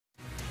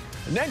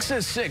Next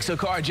at 6, a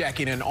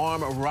carjacking and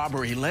armed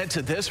robbery led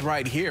to this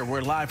right here.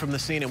 We're live from the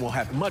scene and we'll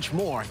have much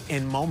more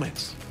in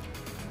moments.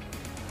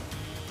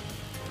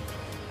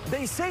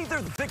 They say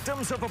they're the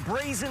victims of a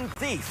brazen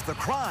thief. The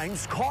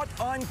crimes caught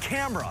on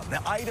camera.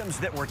 The items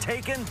that were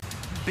taken,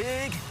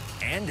 big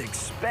and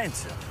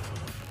expensive.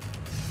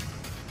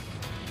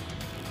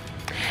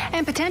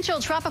 And potential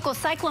Tropical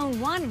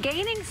Cyclone 1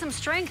 gaining some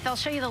strength. I'll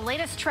show you the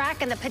latest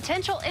track and the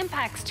potential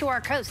impacts to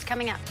our coast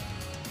coming up.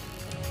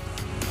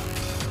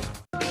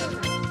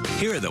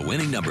 Here are the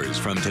winning numbers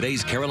from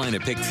today's Carolina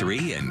Pick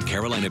 3 and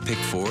Carolina Pick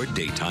 4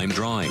 daytime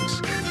drawings.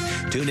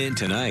 Tune in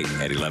tonight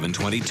at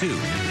 11:22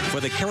 for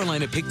the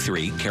Carolina Pick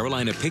 3,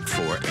 Carolina Pick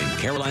 4, and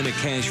Carolina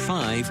Cash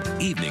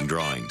 5 evening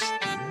drawings.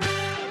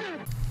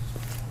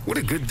 What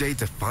a good day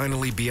to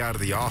finally be out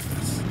of the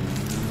office.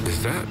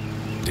 Is that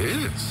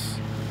this?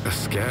 A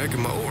SCAG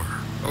mower.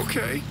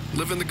 Okay,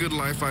 living the good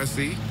life, I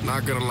see.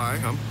 Not gonna lie,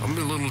 I'm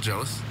a little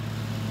jealous.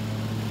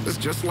 It's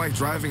just like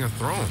driving a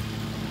throne.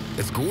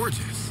 It's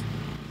gorgeous.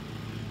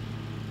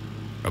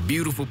 A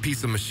beautiful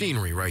piece of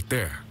machinery right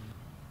there.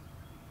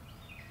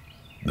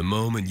 The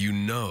moment you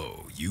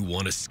know you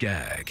want a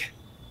SCAG.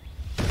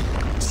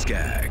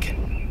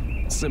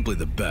 SCAG. Simply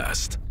the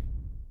best.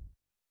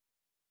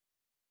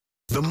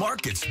 The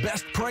market's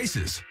best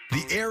prices,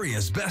 the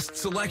area's best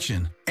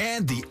selection,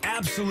 and the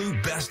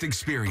absolute best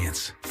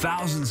experience.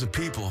 Thousands of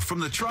people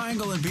from the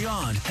Triangle and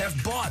beyond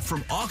have bought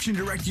from Auction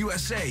Direct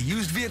USA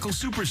Used Vehicle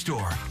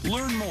Superstore.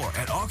 Learn more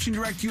at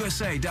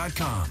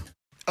auctiondirectusa.com.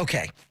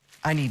 Okay,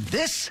 I need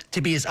this to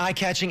be as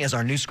eye-catching as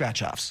our new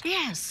scratch-offs.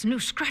 Yes, new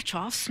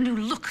scratch-offs, new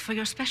look for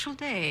your special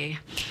day.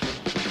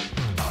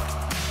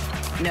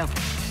 No.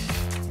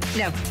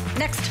 No.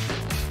 Next.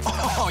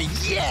 Oh,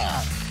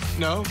 yeah!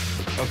 No?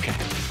 Okay.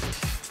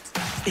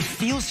 It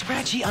feels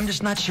scratchy. I'm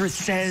just not sure it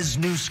says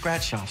new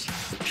scratch-offs.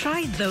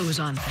 Try those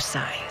on for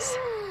size.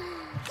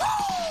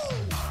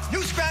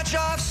 New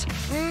scratch-offs,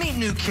 meet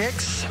new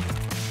kicks.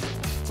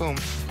 Boom.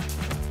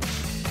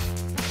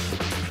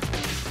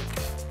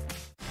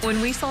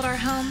 When we sold our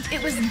home,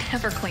 it was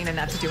never clean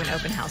enough to do an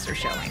open house or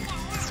showing.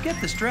 Skip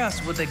the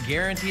stress with a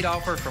guaranteed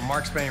offer from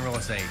Mark Spain Real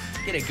Estate.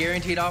 Get a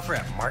guaranteed offer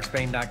at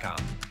markspain.com.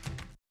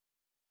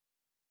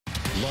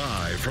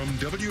 Live from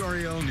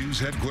WRAL News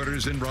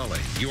Headquarters in Raleigh,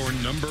 your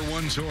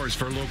 #1 source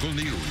for local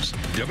news.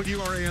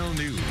 WRAL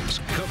News,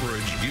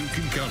 coverage you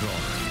can count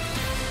on.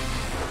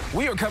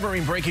 We are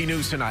covering breaking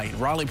news tonight.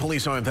 Raleigh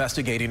police are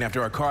investigating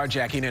after a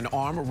carjacking and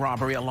armed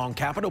robbery along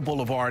Capitol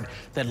Boulevard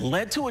that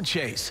led to a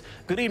chase.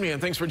 Good evening and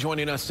thanks for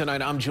joining us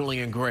tonight. I'm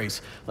Julian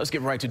Grace. Let's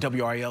get right to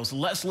WRAL's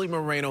Leslie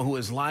Moreno, who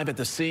is live at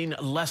the scene.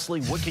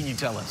 Leslie, what can you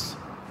tell us?